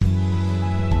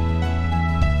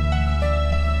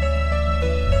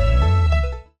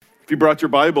If you brought your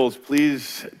Bibles,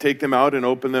 please take them out and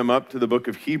open them up to the book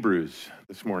of Hebrews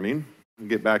this morning. We'll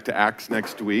get back to Acts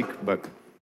next week, but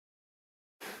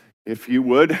if you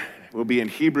would, we'll be in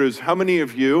Hebrews. How many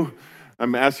of you,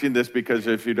 I'm asking this because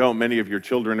if you don't, many of your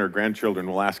children or grandchildren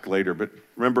will ask later, but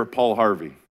remember Paul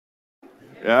Harvey?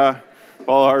 Yeah?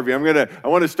 Paul Harvey. I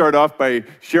want to start off by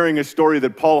sharing a story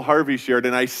that Paul Harvey shared,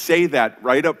 and I say that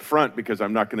right up front because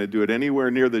I'm not going to do it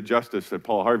anywhere near the justice that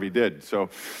Paul Harvey did. So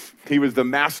he was the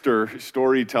master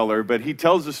storyteller, but he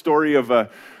tells the story of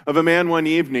a man one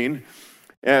evening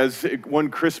as one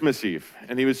Christmas Eve,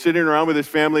 and he was sitting around with his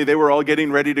family. They were all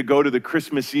getting ready to go to the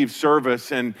Christmas Eve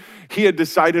service, and he had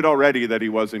decided already that he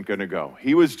wasn't going to go.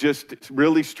 He was just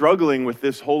really struggling with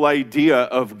this whole idea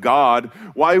of God.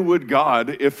 Why would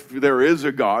God, if there is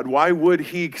a God, why would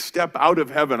he step out of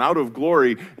heaven, out of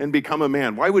glory, and become a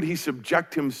man? Why would he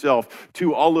subject himself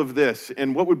to all of this?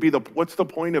 And what's the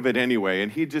point of it anyway?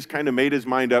 And he just kind of made his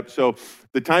mind up. So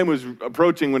the time was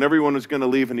approaching when everyone was going to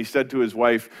leave, and he said to his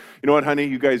wife, "You know what,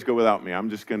 honey, you guys go without me. I'm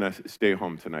just going to stay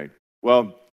home tonight."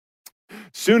 Well,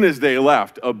 soon as they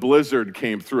left, a blizzard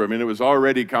came through. I mean, it was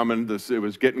already coming. It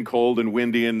was getting cold and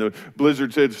windy, and the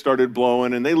blizzards had started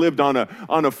blowing, and they lived on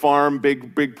a farm,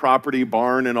 big property,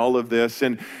 barn, and all of this.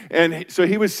 And so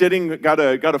he was sitting, got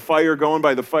a fire going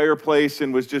by the fireplace,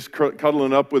 and was just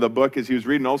cuddling up with a book as he was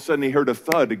reading. All of a sudden, he heard a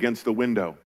thud against the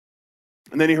window.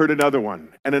 And then he heard another one,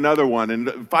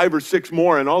 and 5 or 6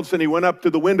 more. And all of a sudden he went up to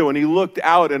the window and he looked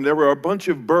out, and there were a bunch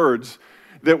of birds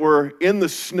that were in the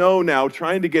snow now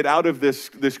trying to get out of this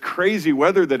crazy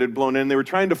weather that had blown in. They were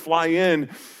trying to fly in,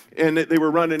 and they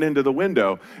were running into the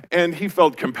window. And he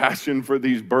felt compassion for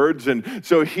these birds. And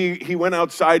so he went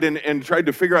outside and tried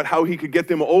to figure out how he could get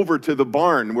them over to the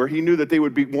barn where he knew that they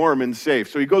would be warm and safe.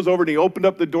 So he goes over and he opened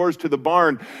up the doors to the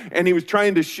barn, and he was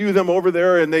trying to shoo them over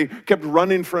there, and they kept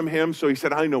running from him. So he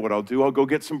said, "I know what I'll do. I'll go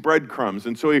get some breadcrumbs."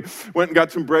 And so he went and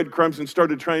got some breadcrumbs and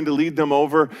started trying to lead them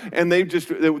over. And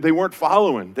they weren't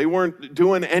following. They weren't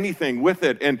doing anything with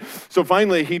it. And so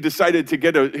finally he decided to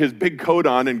get his big coat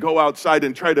on and go outside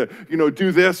and try to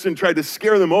do this and try to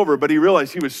scare them over, but he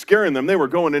realized he was scaring them. They were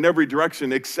going in every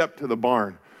direction except to the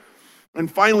barn.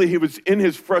 And finally, he was in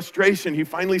his frustration. He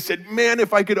finally said, "Man,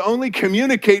 if I could only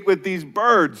communicate with these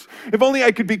birds, if only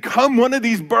I could become one of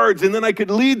these birds, and then I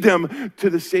could lead them to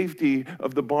the safety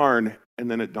of the barn." And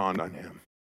then it dawned on him.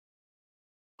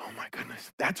 Oh my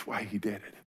goodness, that's why he did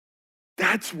it.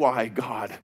 That's why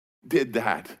God did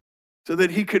that, so that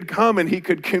he could come and he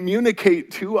could communicate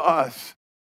to us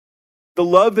the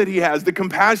love that he has, the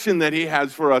compassion that he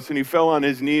has for us. And he fell on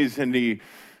his knees and he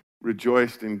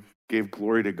rejoiced and gave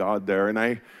glory to God there. And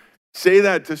I say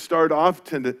that to start off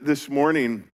this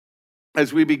morning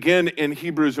as we begin in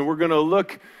Hebrews, and we're going to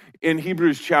look in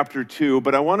Hebrews chapter 2,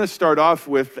 but I want to start off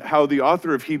with how the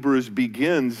author of Hebrews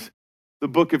begins the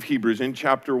book of Hebrews in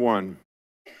chapter 1.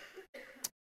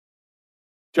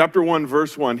 Chapter 1,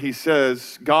 verse 1, he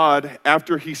says, "God,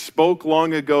 after he spoke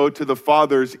long ago to the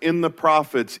fathers in the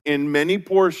prophets in many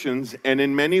portions and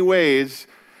in many ways,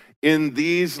 in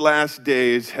these last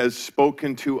days has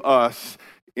spoken to us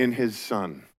in his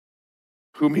Son,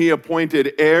 whom he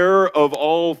appointed heir of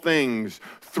all things,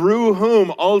 through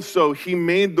whom also he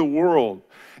made the world.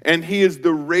 And he is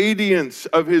the radiance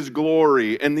of his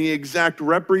glory and the exact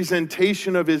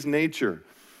representation of his nature,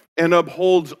 and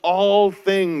upholds all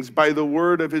things by the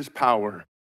word of his power.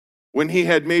 When he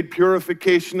had made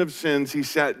purification of sins, he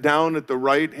sat down at the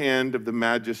right hand of the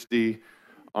majesty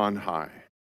on high."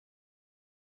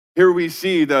 Here we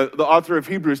see the author of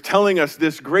Hebrews telling us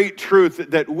this great truth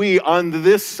that we on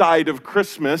this side of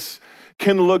Christmas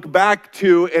can look back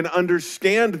to and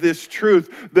understand this truth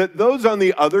that those on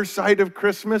the other side of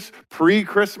Christmas,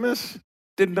 pre-Christmas,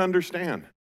 didn't understand.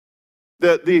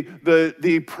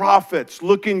 The prophets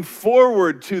looking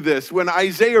forward to this, when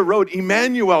Isaiah wrote,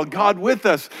 "Emmanuel, God with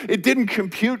us," it didn't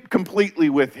compute completely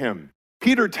with him.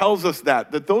 Peter tells us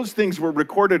that those things were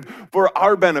recorded for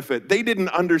our benefit. They didn't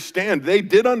understand. They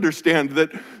did understand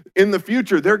that in the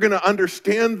future they're going to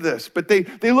understand this, but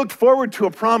they looked forward to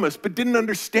a promise, but didn't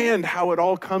understand how it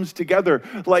all comes together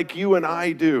like you and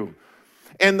I do.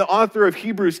 And the author of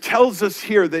Hebrews tells us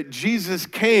here that Jesus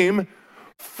came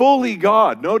fully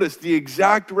God. Notice the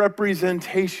exact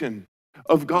representation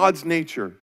of God's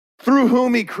nature, through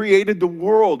whom he created the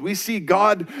world. We see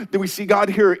God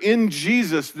here in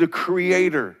Jesus, the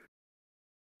creator.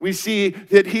 We see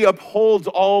that he upholds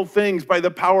all things by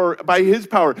his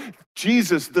power.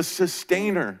 Jesus, the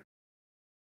sustainer.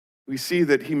 We see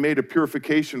that he made a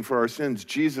purification for our sins.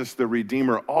 Jesus, the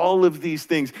redeemer. All of these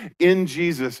things in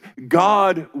Jesus,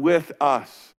 God with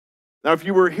us. Now, if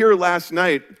you were here last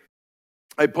night,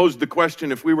 I posed the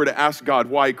question, if we were to ask God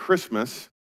why Christmas,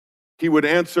 he would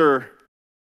answer,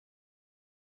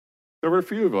 there were a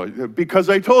few of us, because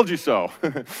I told you so.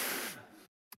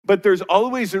 But there's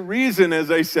always a reason,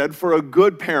 as I said, for a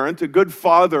good parent, a good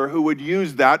father who would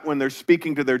use that when they're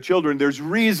speaking to their children. There's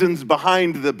reasons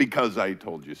behind the because I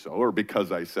told you so, or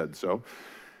because I said so.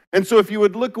 And so if you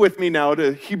would look with me now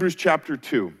to Hebrews chapter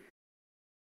 2,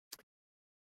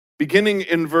 beginning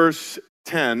in verse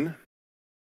 10,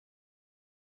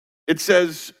 it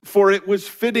says, "For it was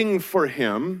fitting for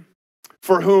him,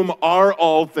 for whom are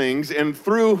all things, and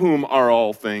through whom are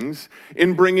all things,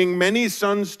 in bringing many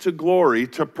sons to glory,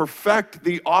 to perfect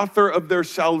the author of their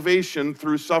salvation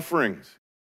through sufferings.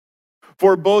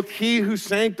 For both he who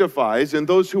sanctifies and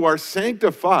those who are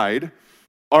sanctified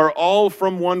are all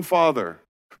from one Father,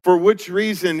 for which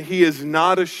reason he is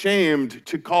not ashamed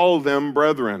to call them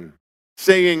brethren,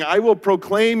 saying, I will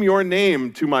proclaim your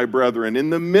name to my brethren.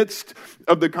 In the midst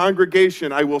of the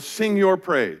congregation, I will sing your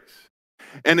praise.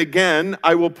 And again,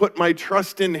 I will put my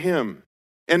trust in him.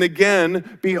 And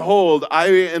again, behold, I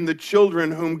and the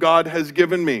children whom God has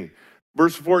given me."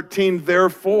 Verse 14,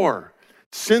 "Therefore,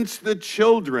 since the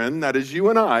children," that is you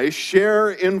and I, "share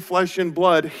in flesh and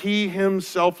blood, he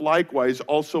himself likewise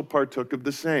also partook of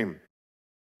the same,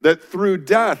 that through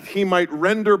death he might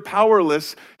render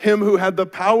powerless him who had the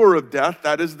power of death,"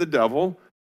 that is the devil,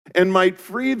 "and might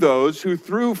free those who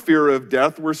through fear of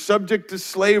death were subject to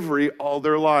slavery all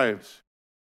their lives.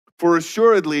 For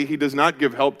assuredly he does not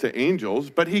give help to angels,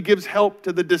 but he gives help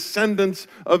to the descendants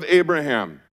of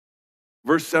Abraham."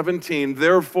 Verse 17,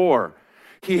 "Therefore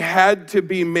he had to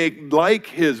be made like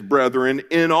his brethren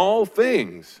in all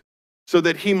things, so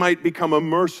that he might become a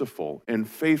merciful and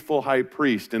faithful high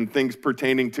priest in things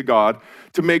pertaining to God,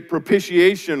 to make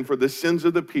propitiation for the sins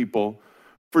of the people.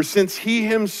 For since he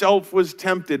himself was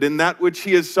tempted in that which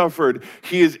he has suffered,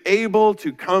 he is able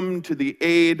to come to the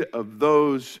aid of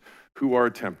those who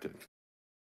are tempted."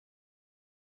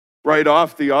 Right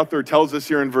off, the author tells us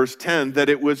here in verse 10 that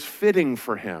it was fitting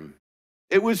for him.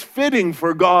 It was fitting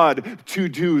for God to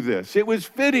do this. It was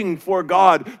fitting for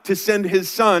God to send his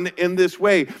son in this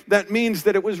way. That means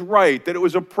that it was right, that it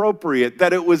was appropriate,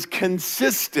 that it was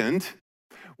consistent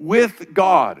with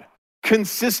God,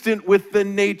 consistent with the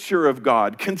nature of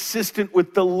God, consistent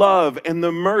with the love and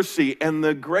the mercy and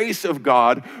the grace of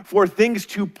God for things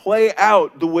to play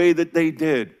out the way that they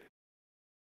did.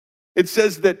 It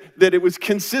says that it was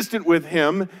consistent with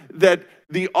him that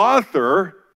the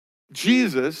author,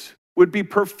 Jesus, would be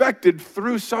perfected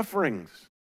through sufferings.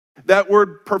 That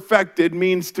word perfected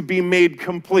means to be made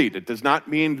complete. It does not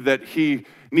mean that he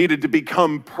needed to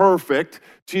become perfect.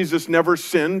 Jesus never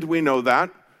sinned, we know that.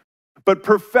 But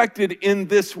perfected in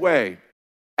this way,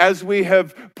 as we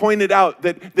have pointed out,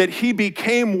 that he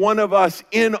became one of us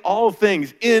in all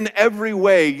things, in every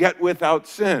way, yet without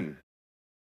sin.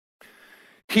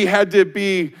 He had to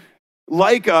be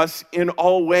like us in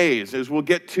all ways, as we'll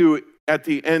get to at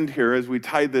the end here as we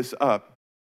tie this up.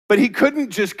 But he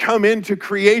couldn't just come into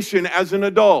creation as an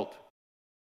adult,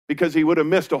 because he would have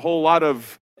missed a whole lot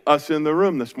of us in the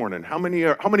room this morning. How many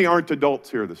aren't adults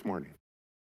here this morning?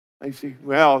 I see.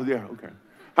 Well, yeah, okay.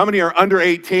 How many are under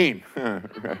 18?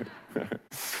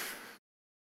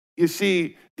 You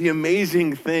see, the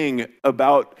amazing thing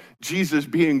about Jesus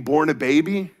being born a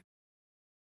baby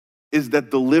is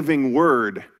that the living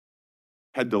word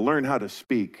had to learn how to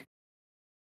speak.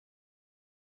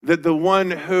 That the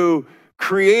one who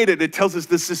created, it tells us,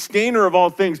 the sustainer of all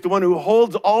things, the one who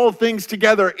holds all things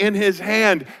together in his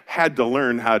hand, had to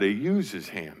learn how to use his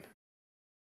hand.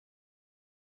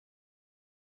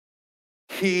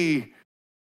 He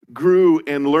grew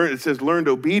and learned, it says, learned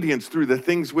obedience through the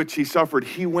things which he suffered.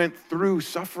 He went through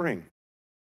suffering.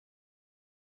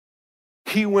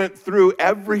 He went through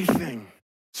everything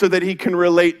so that he can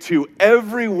relate to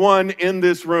everyone in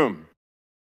this room.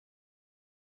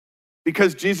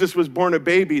 Because Jesus was born a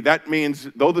baby, that means,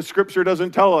 though the scripture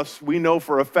doesn't tell us, we know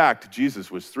for a fact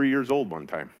Jesus was 3 years old one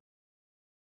time.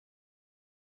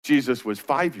 Jesus was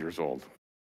 5 years old.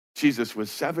 Jesus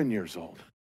was 7 years old.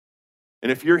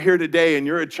 And if you're here today and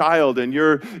you're a child and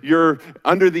you're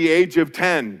under the age of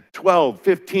 10, 12,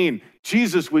 15,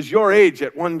 Jesus was your age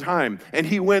at one time, and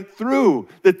he went through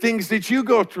the things that you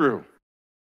go through.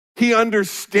 He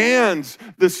understands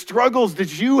the struggles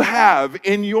that you have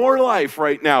in your life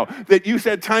right now, that you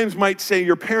at times might say,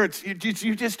 your parents, you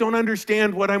just don't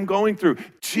understand what I'm going through.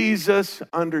 Jesus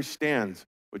understands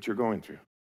what you're going through.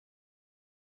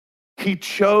 He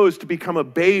chose to become a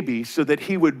baby so that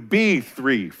he would be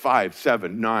 3, 5,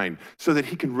 7, 9, so that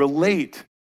he can relate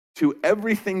to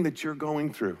everything that you're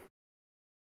going through.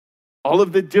 All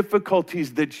of the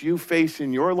difficulties that you face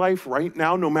in your life right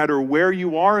now, no matter where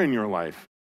you are in your life,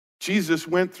 Jesus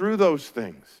went through those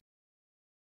things.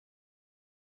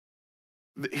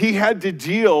 He had to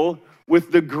deal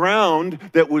with the ground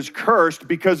that was cursed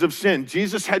because of sin.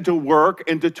 Jesus had to work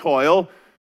and to toil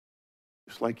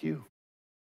just like you.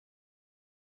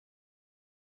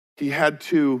 He had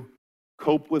to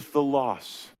cope with the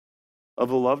loss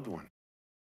of a loved one,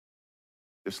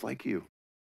 just like you.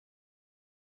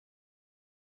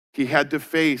 He had to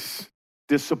face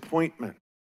disappointment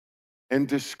and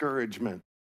discouragement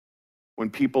when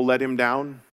people let him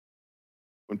down,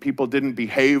 when people didn't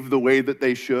behave the way that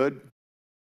they should,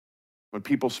 when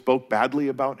people spoke badly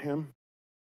about him,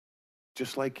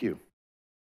 just like you.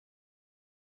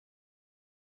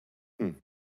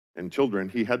 And children,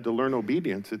 he had to learn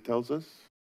obedience, it tells us.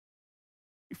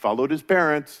 He followed his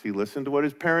parents. He listened to what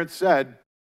his parents said,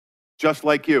 just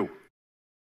like you.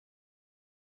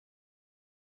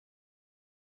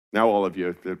 Now all of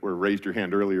you that were raised your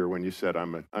hand earlier when you said,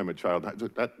 I'm a child.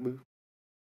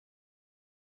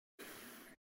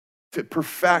 To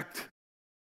perfect.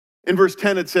 In verse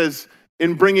 10 it says,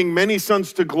 in bringing many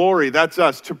sons to glory, that's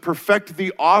us, to perfect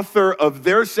the author of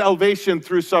their salvation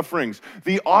through sufferings.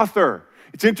 The author.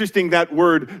 It's interesting, that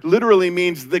word literally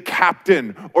means the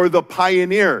captain or the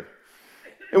pioneer.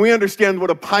 And we understand what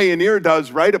a pioneer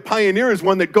does, right? A pioneer is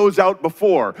one that goes out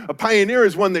before. A pioneer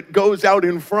is one that goes out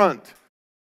in front.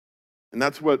 And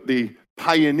that's what the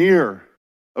pioneer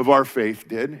of our faith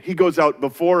did. He goes out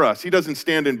before us. He doesn't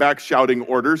stand in back shouting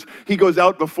orders. He goes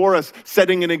out before us,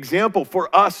 setting an example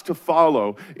for us to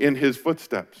follow in his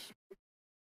footsteps.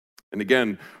 And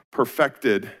again,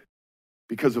 perfected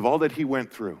because of all that he went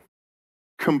through.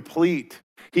 Complete.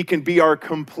 He can be our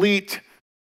complete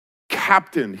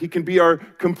captain. He can be our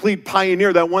complete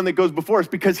pioneer, that one that goes before us,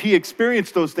 because he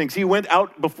experienced those things. He went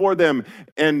out before them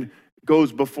and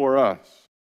goes before us.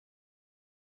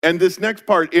 And this next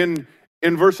part in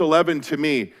verse 11 to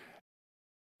me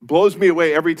blows me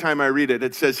away every time I read it.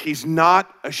 It says, he's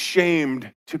not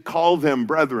ashamed to call them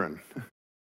brethren.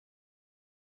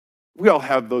 We all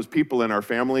have those people in our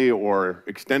family or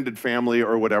extended family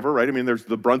or whatever, right? I mean, there's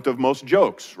the brunt of most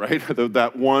jokes, right?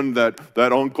 That one, that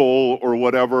uncle or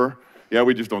whatever. Yeah,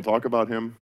 we just don't talk about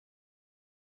him.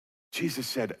 Jesus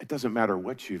said, it doesn't matter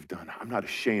what you've done. I'm not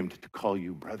ashamed to call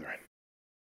you brethren.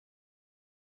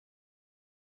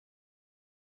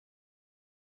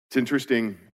 It's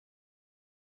interesting.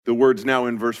 The words now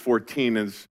in verse 14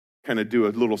 is kind of do a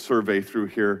little survey through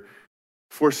here.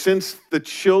 For since the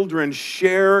children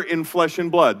share in flesh and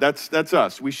blood, that's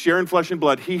us. We share in flesh and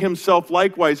blood. He himself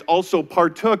likewise also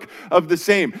partook of the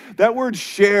same. That word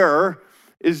share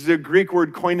is the Greek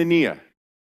word koinonia.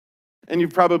 And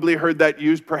you've probably heard that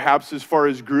used perhaps as far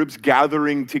as groups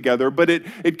gathering together, but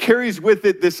it carries with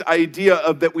it this idea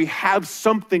of that we have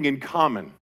something in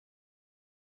common.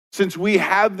 Since we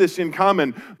have this in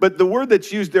common, but the word that's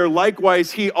used there,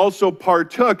 likewise, he also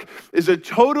partook, is a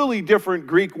totally different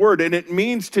Greek word, and it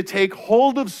means to take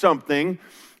hold of something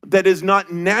that is not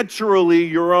naturally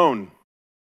your own.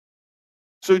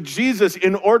 So Jesus,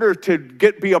 in order to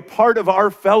be a part of our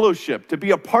fellowship, to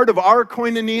be a part of our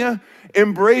koinonia,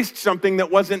 embraced something that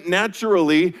wasn't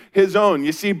naturally his own.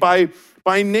 You see, by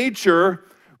nature,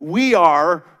 we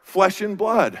are flesh and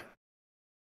blood.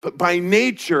 But by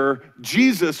nature,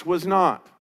 Jesus was not.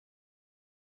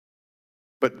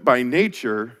 But by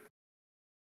nature,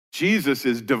 Jesus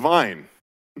is divine.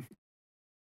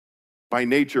 By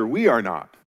nature, we are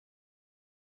not.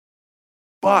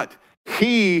 But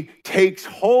he takes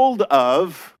hold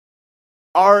of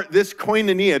this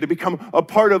koinonia to become a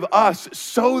part of us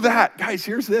so that, guys,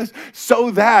 here's this,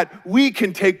 so that we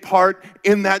can take part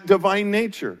in that divine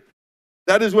nature.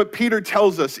 That is what Peter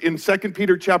tells us in 2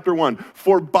 Peter chapter 1.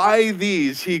 For by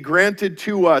these he granted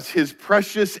to us his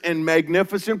precious and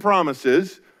magnificent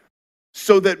promises,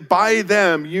 so that by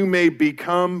them you may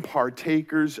become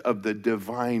partakers of the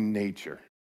divine nature,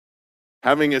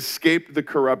 having escaped the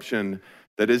corruption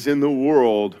that is in the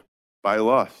world by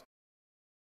lust.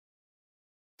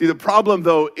 See, the problem,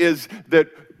 though, is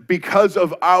that because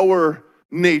of our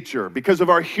nature, because of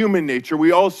our human nature,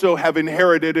 we also have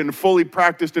inherited and fully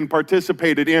practiced and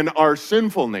participated in our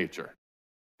sinful nature.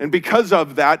 And because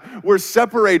of that, we're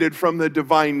separated from the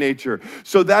divine nature.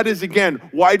 So that is, again,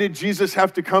 why did Jesus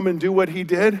have to come and do what he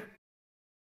did?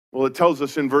 Well, it tells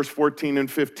us in verse 14 and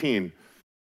 15.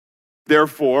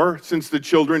 Therefore, since the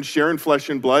children share in flesh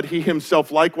and blood, he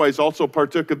himself likewise also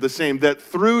partook of the same, that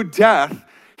through death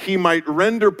he might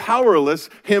render powerless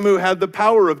him who had the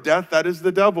power of death, that is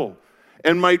the devil,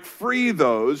 and might free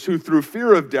those who through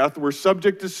fear of death were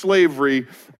subject to slavery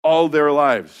all their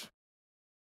lives.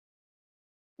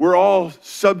 We're all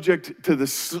subject to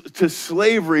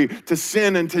slavery, to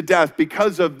sin, and to death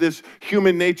because of this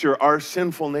human nature, our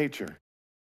sinful nature.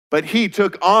 But he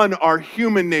took on our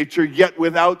human nature, yet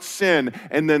without sin,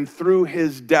 and then through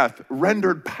his death,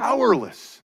 rendered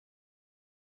powerless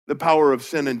the power of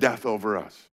sin and death over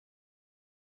us.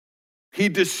 He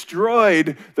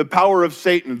destroyed the power of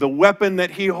Satan, the weapon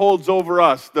that he holds over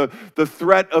us, the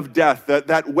threat of death,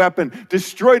 that weapon,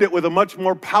 destroyed it with a much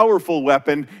more powerful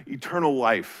weapon, eternal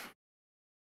life.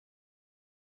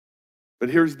 But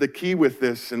here's the key with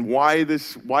this, and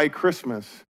why Christmas?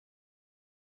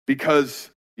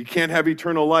 Because you can't have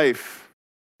eternal life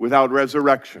without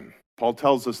resurrection. Paul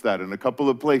tells us that in a couple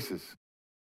of places.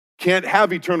 Can't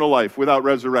have eternal life without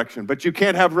resurrection, but you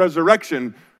can't have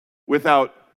resurrection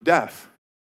without death.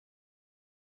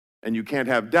 And you can't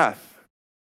have death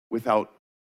without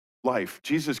life.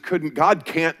 God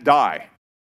can't die.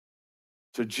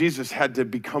 So Jesus had to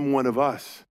become one of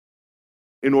us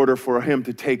in order for him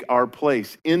to take our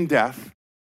place in death.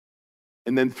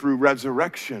 And then through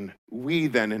resurrection, we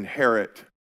then inherit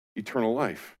eternal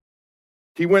life.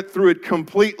 He went through it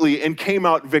completely and came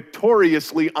out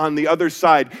victoriously on the other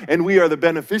side, and we are the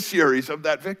beneficiaries of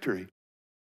that victory.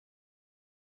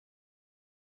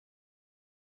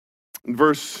 In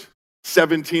verse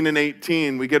 17 and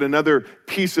 18, we get another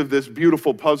piece of this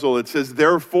beautiful puzzle. It says,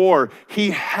 therefore,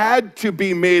 he had to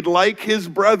be made like his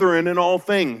brethren in all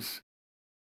things,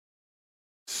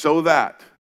 so that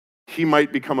he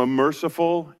might become a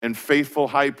merciful and faithful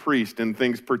high priest in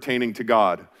things pertaining to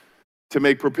God, to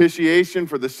make propitiation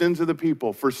for the sins of the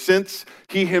people. For since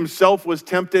he himself was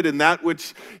tempted in that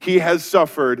which he has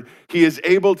suffered, he is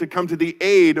able to come to the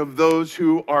aid of those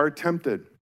who are tempted.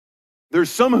 There's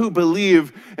some who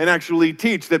believe and actually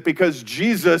teach that because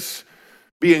Jesus,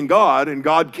 being God, and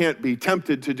God can't be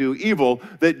tempted to do evil,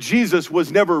 that Jesus was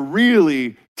never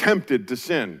really tempted to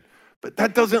sin. But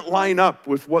that doesn't line up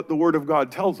with what the Word of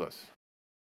God tells us.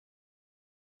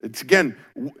 It's, again,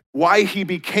 why he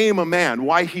became a man,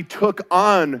 why he took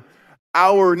on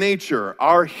our nature,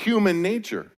 our human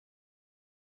nature.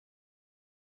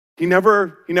 He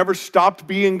never stopped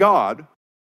being God,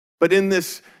 but in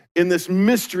this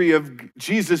mystery of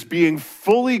Jesus being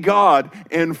fully God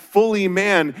and fully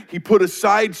man, he put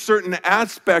aside certain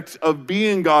aspects of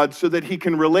being God so that he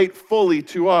can relate fully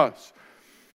to us.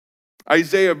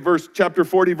 Isaiah chapter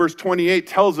 40, verse 28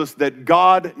 tells us that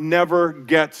God never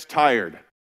gets tired.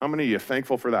 How many of you are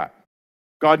thankful for that?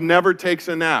 God never takes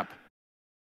a nap.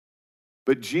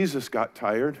 But Jesus got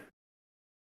tired.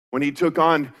 When he took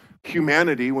on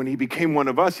humanity, when he became one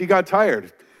of us, he got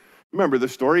tired. Remember the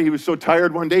story? He was so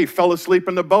tired one day, he fell asleep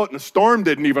in the boat, and the storm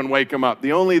didn't even wake him up.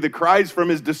 Only the cries from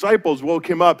his disciples woke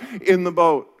him up in the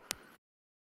boat.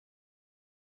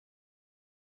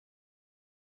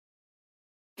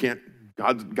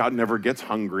 God never gets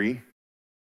hungry,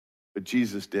 but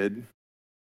Jesus did.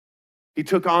 He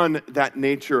took on that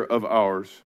nature of ours.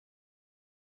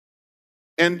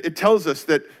 And it tells us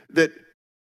that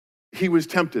he was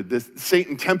tempted.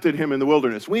 Satan tempted him in the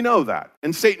wilderness. We know that.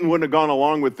 And Satan wouldn't have gone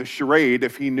along with the charade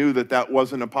if he knew that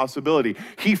wasn't a possibility.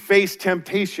 He faced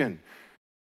temptation,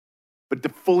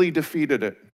 but fully defeated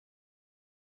it.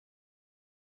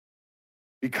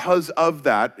 Because of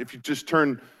that, if you just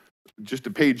turn just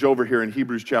a page over here in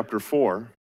Hebrews chapter 4,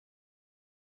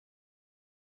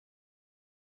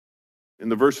 in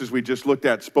the verses we just looked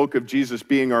at, spoke of Jesus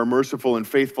being our merciful and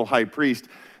faithful high priest.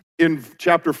 In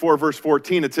chapter 4, verse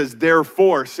 14, it says,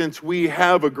 therefore, since we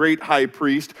have a great high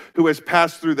priest who has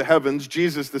passed through the heavens,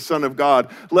 Jesus, the Son of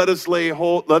God, let us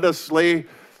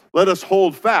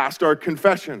hold fast our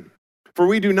confession. For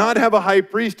we do not have a high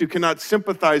priest who cannot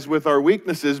sympathize with our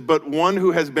weaknesses, but one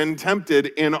who has been tempted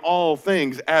in all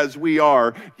things as we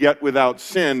are, yet without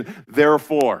sin.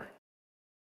 Therefore,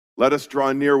 let us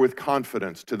draw near with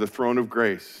confidence to the throne of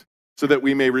grace, so that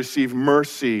we may receive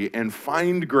mercy and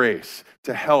find grace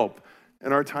to help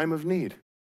in our time of need.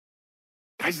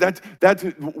 Guys, that's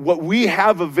what we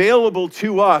have available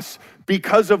to us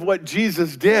because of what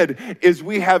Jesus did, is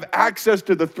we have access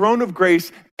to the throne of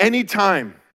grace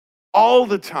anytime, all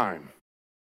the time,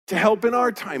 to help in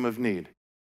our time of need.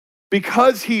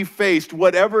 Because he faced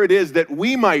whatever it is that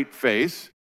we might face,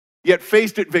 yet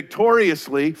faced it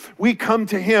victoriously, we come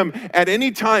to him at any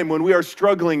time when we are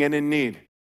struggling and in need.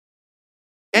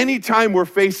 Anytime we're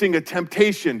facing a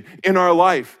temptation in our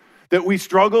life that we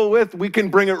struggle with, we can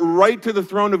bring it right to the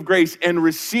throne of grace and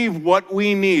receive what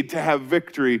we need to have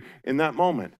victory in that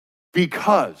moment.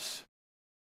 Because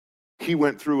he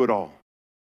went through it all.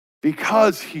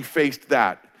 Because he faced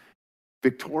that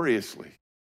victoriously.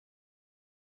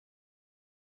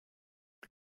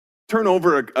 turn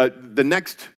over the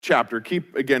next chapter.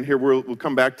 Keep, again, here, we'll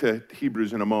come back to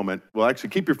Hebrews in a moment. Well,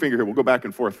 actually, keep your finger here. We'll go back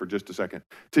and forth for just a second.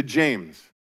 To James.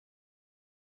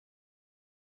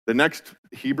 The next,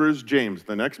 Hebrews, James,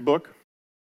 the next book.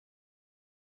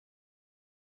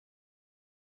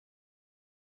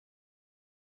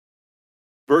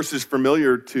 Verse is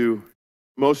familiar to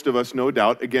most of us, no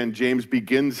doubt. Again, James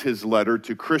begins his letter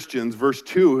to Christians. Verse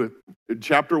 2,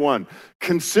 chapter 1.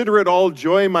 Consider it all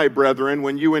joy, my brethren,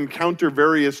 when you encounter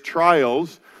various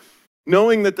trials,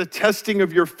 knowing that the testing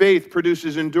of your faith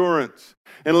produces endurance.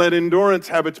 And let endurance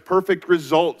have its perfect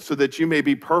result so that you may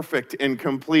be perfect and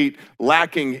complete,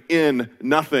 lacking in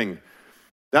nothing.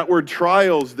 That word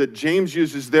trials that James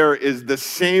uses there is the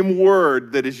same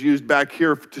word that is used back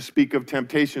here to speak of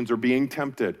temptations or being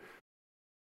tempted.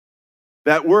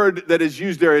 That word that is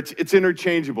used there, it's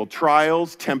interchangeable.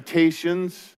 Trials,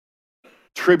 temptations,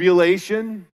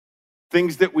 tribulation,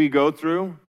 things that we go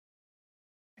through.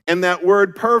 And that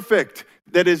word perfect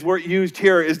that is used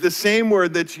here is the same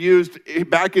word that's used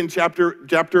back in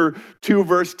chapter 2,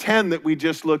 verse 10 that we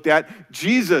just looked at.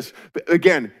 Jesus,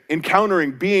 again,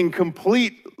 encountering, being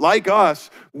complete like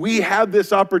us, we have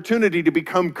this opportunity to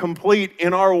become complete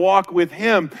in our walk with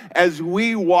him as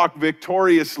we walk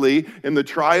victoriously in the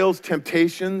trials,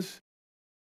 temptations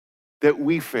that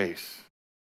we face.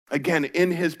 Again,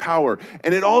 in his power.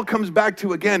 And it all comes back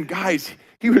to, again, guys,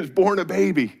 he was born a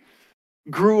baby.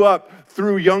 Grew up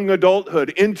through young adulthood,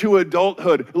 into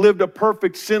adulthood, lived a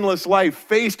perfect, sinless life,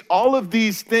 faced all of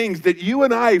these things that you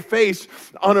and I face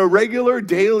on a regular,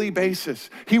 daily basis.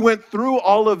 He went through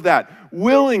all of that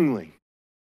willingly,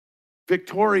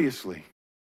 victoriously.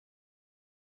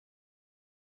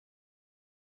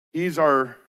 He's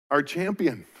our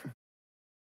champion.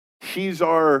 He's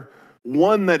our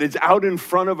one that is out in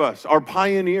front of us, our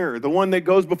pioneer, the one that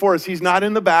goes before us. He's not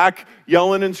in the back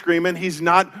yelling and screaming. He's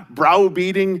not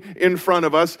browbeating in front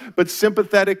of us, but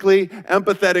sympathetically,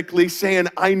 empathetically saying,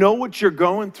 I know what you're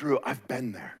going through. I've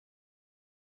been there.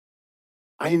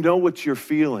 I know what you're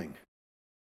feeling.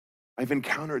 I've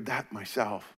encountered that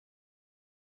myself.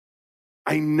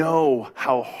 I know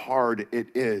how hard it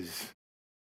is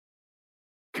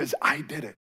because I did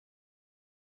it.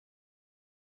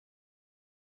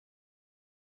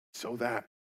 So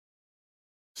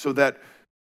that,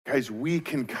 guys, we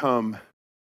can come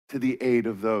to the aid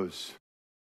of those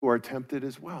who are tempted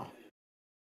as well.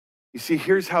 You see,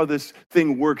 here's how this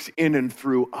thing works in and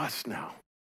through us now.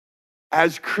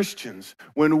 As Christians,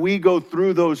 when we go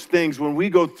through those things, when we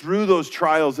go through those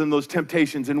trials and those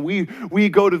temptations, and we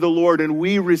go to the Lord and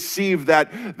we receive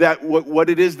what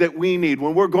it is that we need,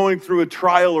 when we're going through a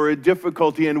trial or a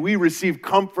difficulty and we receive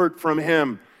comfort from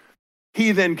him,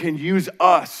 he then can use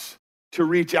us to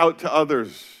reach out to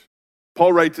others.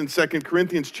 Paul writes in 2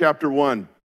 Corinthians chapter 1,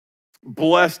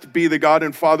 blessed be the God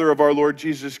and Father of our Lord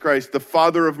Jesus Christ, the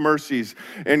Father of mercies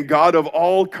and God of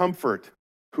all comfort,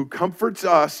 who comforts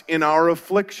us in our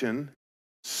affliction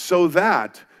so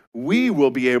that we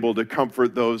will be able to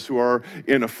comfort those who are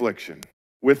in affliction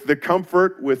with the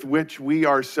comfort with which we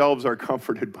ourselves are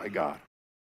comforted by God.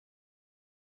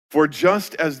 For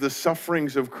just as the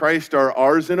sufferings of Christ are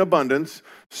ours in abundance,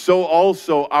 so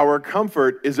also our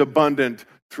comfort is abundant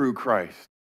through Christ.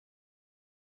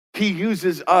 He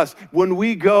uses us when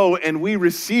we go and we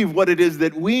receive what it is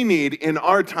that we need in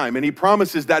our time, and he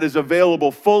promises that is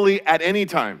available fully at any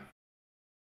time.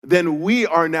 Then we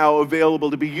are now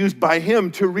available to be used by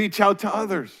him to reach out to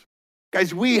others.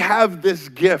 Guys, we have this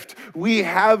gift, we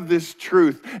have this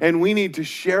truth, and we need to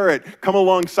share it, come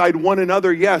alongside one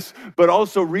another, yes, but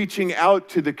also reaching out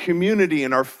to the community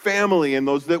and our family and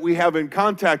those that we have in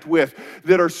contact with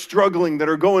that are struggling, that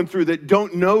are going through, that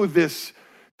don't know this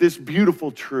beautiful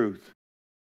truth.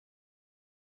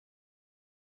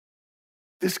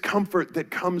 This comfort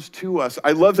that comes to us.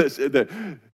 I love this.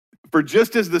 For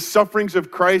just as the sufferings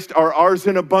of Christ are ours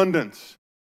in abundance,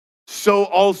 so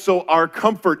also our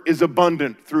comfort is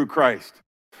abundant through Christ.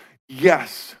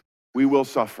 Yes, we will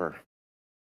suffer.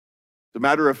 As a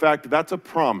matter of fact, that's a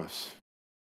promise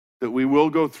that we will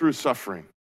go through suffering.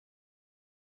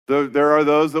 There are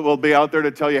those that will be out there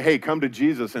to tell you, hey, come to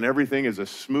Jesus and everything is a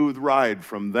smooth ride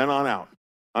from then on out.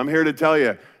 I'm here to tell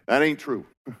you that ain't true.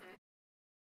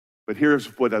 But here's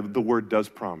what the word does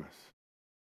promise.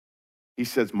 He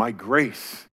says, my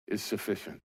grace is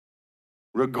sufficient.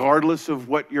 Regardless of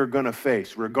what you're going to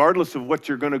face, regardless of what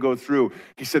you're going to go through,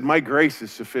 he said, my grace is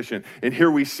sufficient. And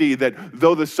here we see that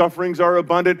though the sufferings are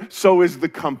abundant, so is the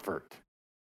comfort.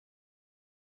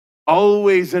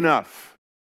 Always enough.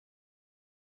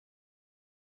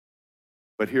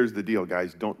 But here's the deal,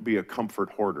 guys. Don't be a comfort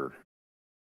hoarder.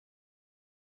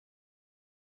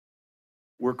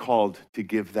 we're called to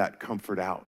give that comfort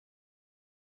out.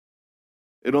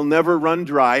 It'll never run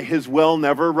dry. His well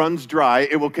never runs dry.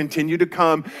 It will continue to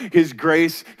come. His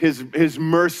grace, his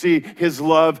mercy, his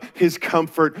love, his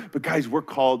comfort. But guys, we're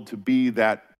called to be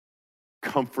that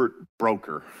comfort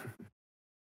broker.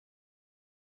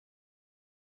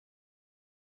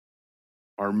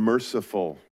 Our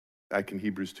merciful, back in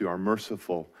Hebrews 2, our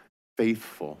merciful,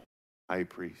 faithful high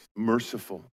priest.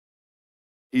 Merciful.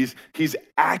 He's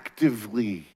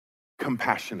actively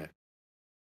compassionate.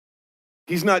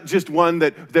 He's not just one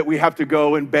that we have to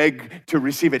go and beg to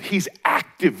receive it. He's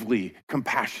actively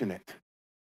compassionate.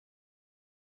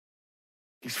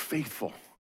 He's faithful.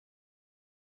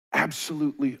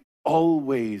 Absolutely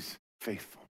always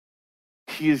faithful.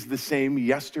 He is the same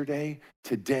yesterday,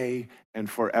 today, and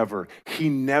forever. He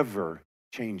never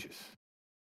changes.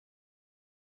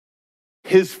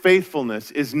 His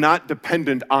faithfulness is not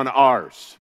dependent on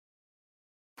ours.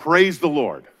 Praise the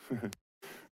Lord.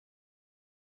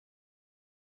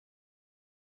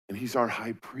 And he's our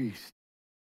high priest.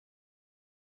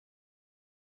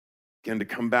 Again, to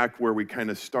come back where we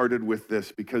kind of started with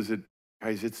this, because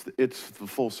it's the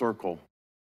full circle.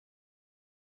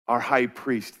 Our high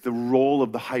priest, the role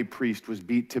of the high priest was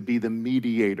to be the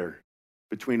mediator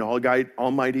between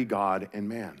Almighty God and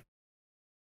man.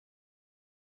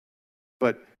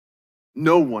 But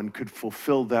no one could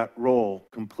fulfill that role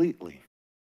completely.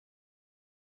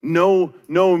 No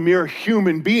mere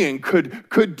human being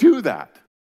could do that.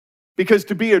 Because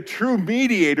to be a true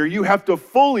mediator, you have to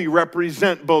fully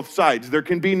represent both sides. There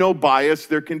can be no bias.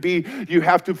 You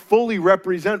have to fully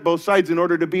represent both sides in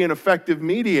order to be an effective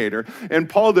mediator. And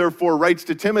Paul therefore writes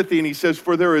to Timothy and he says,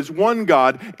 "For there is one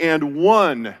God and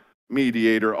one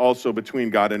mediator also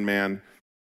between God and man,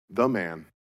 the man,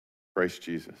 Christ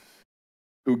Jesus,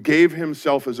 who gave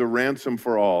himself as a ransom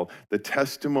for all, the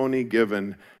testimony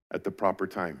given at the proper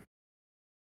time."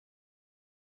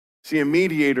 See, a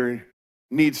mediator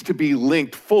needs to be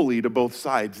linked fully to both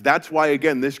sides. That's why,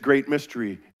 again, this great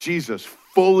mystery, Jesus,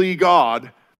 fully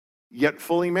God, yet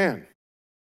fully man.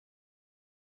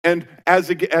 And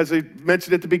as I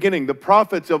mentioned at the beginning, the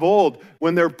prophets of old,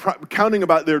 when they're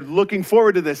they're looking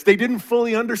forward to this, they didn't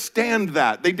fully understand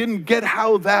that. They didn't get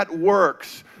how that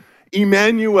works.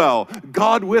 Emmanuel,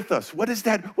 God with us. What does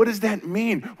that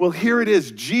mean? Well, here it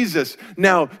is, Jesus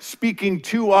now speaking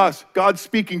to us, God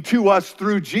speaking to us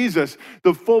through Jesus,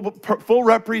 the full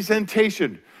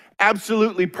representation,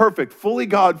 absolutely perfect, fully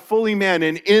God, fully man,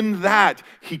 and in that,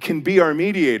 he can be our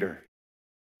mediator,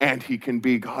 and he can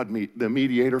be God, the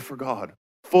mediator for God,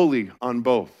 fully on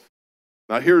both.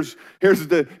 Now, here's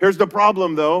the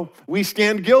problem, though. We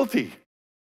stand guilty.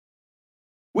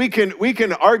 We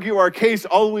can argue our case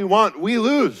all we want. We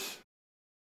lose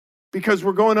because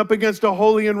we're going up against a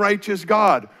holy and righteous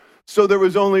God. So there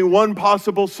was only one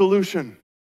possible solution,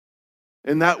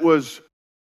 and that was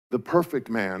the perfect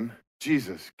man,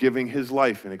 Jesus, giving his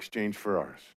life in exchange for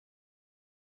ours,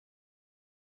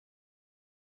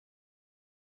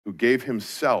 who gave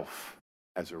himself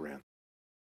as a ransom.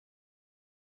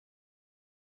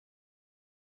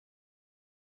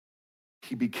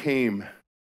 He became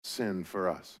sin for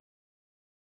us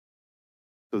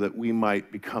so that we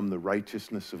might become the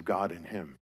righteousness of God in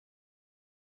him.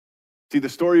 See, the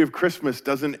story of Christmas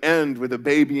doesn't end with a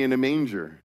baby in a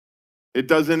manger. It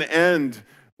doesn't end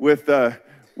with a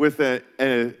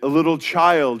little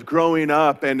child growing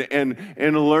up and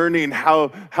learning how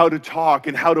to talk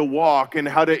and how to walk and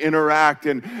how to interact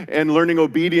and learning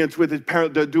obedience with his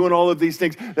parent, doing all of these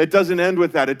things. It doesn't end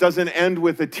with that. It doesn't end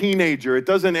with a teenager. It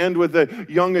doesn't end with a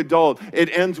young adult. It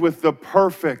ends with the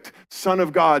perfect Son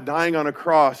of God dying on a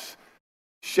cross,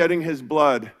 shedding his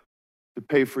blood to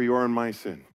pay for your and my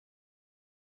sin.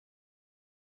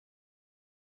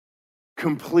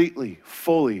 Completely,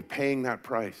 fully paying that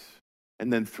price.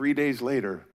 And then 3 days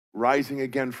later, rising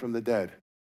again from the dead.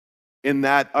 In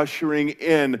that, ushering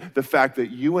in the fact that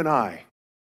you and I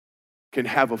can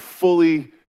have a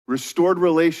fully restored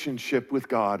relationship with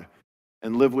God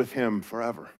and live with him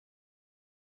forever.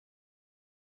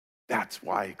 That's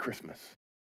why Christmas.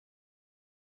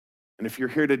 And if you're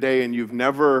here today and you've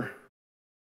never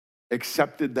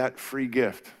accepted that free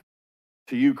gift,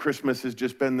 to you, Christmas has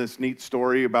just been this neat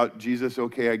story about Jesus.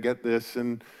 Okay, I get this,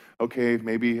 and okay,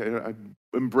 maybe I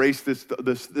embraced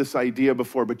this idea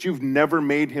before, but you've never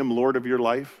made him Lord of your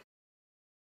life.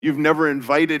 You've never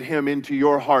invited him into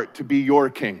your heart to be your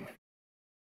king.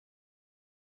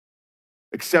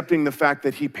 Accepting the fact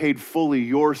that he paid fully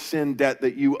your sin debt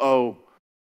that you owe.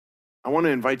 I want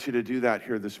to invite you to do that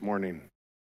here this morning.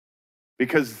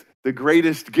 Because the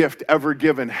greatest gift ever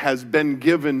given has been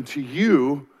given to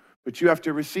you, but you have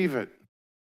to receive it.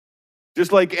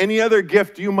 Just like any other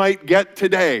gift you might get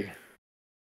today,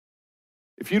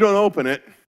 if you don't open it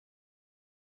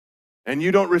and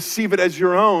you don't receive it as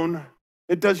your own,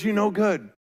 it does you no good.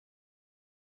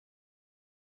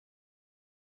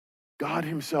 God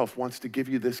himself wants to give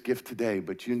you this gift today,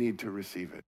 but you need to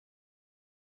receive it.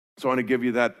 So I want to give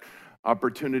you that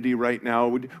opportunity right now.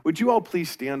 Would you all please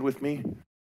stand with me?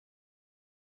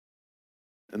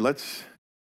 And let's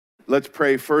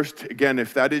pray first. Again,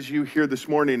 if that is you here this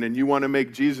morning and you want to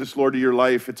make Jesus Lord of your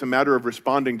life, it's a matter of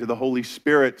responding to the Holy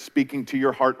Spirit speaking to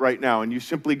your heart right now. And you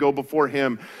simply go before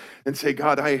him and say,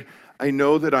 God, I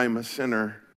know that I'm a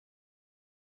sinner.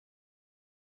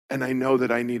 And I know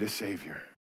that I need a Savior.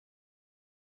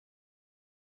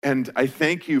 And I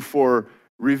thank you for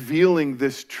revealing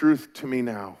this truth to me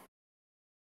now.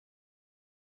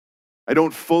 I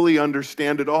don't fully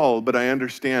understand it all, but I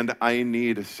understand I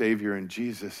need a Savior. And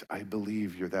Jesus, I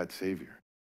believe you're that Savior.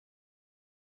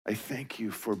 I thank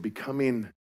you for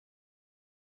becoming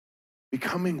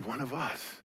one of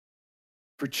us,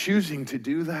 for choosing to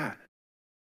do that,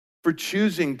 for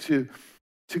choosing to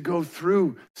go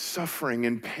through suffering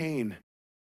and pain,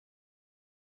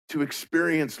 to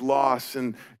experience loss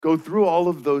and go through all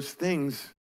of those things.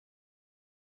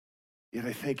 Yet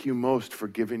I thank you most for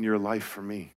giving your life for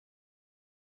me,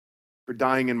 for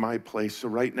dying in my place. So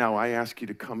right now, I ask you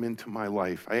to come into my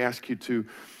life. I ask you to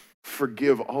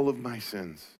forgive all of my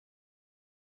sins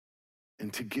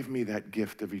and to give me that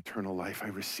gift of eternal life. I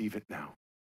receive it now.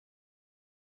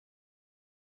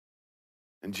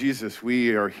 And Jesus,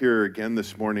 we are here again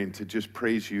this morning to just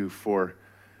praise you for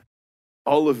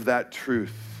all of that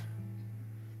truth.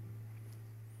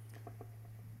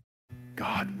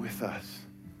 God with us.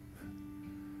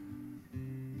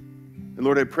 And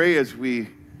Lord, I pray as we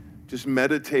just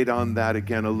meditate on that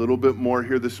again a little bit more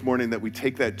here this morning, that we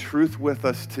take that truth with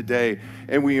us today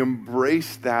and we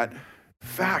embrace that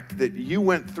fact that you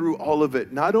went through all of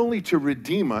it, not only to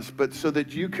redeem us, but so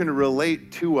that you can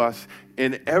relate to us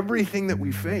in everything that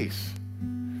we face,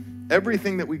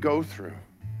 everything that we go through.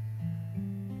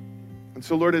 And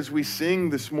so, Lord, as we sing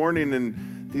this morning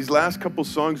and these last couple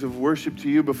songs of worship to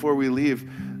you before we leave,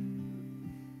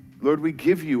 Lord, we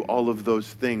give you all of those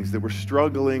things that we're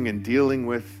struggling and dealing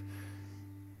with.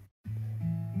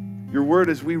 Your word,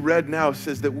 as we read now,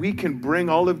 says that we can bring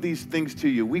all of these things to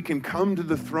you. We can come to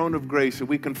the throne of grace and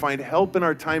we can find help in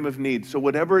our time of need. So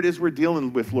whatever it is we're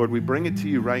dealing with, Lord, we bring it to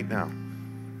you right now.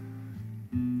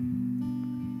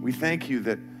 We thank you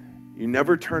that you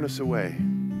never turn us away.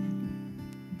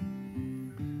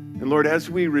 And Lord, as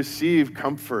we receive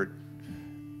comfort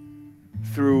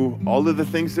through all of the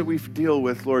things that we deal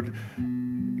with, Lord,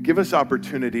 give us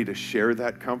opportunity to share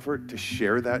that comfort, to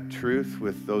share that truth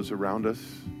with those around us.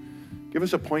 Give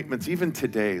us appointments even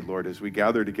today, Lord, as we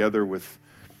gather together with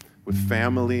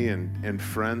family and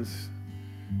friends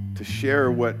to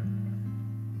share what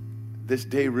this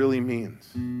day really means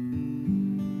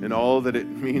and all that it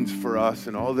means for us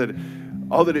and all that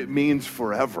it means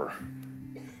forever.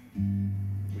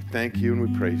 We thank you and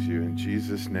we praise you in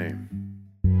Jesus' name.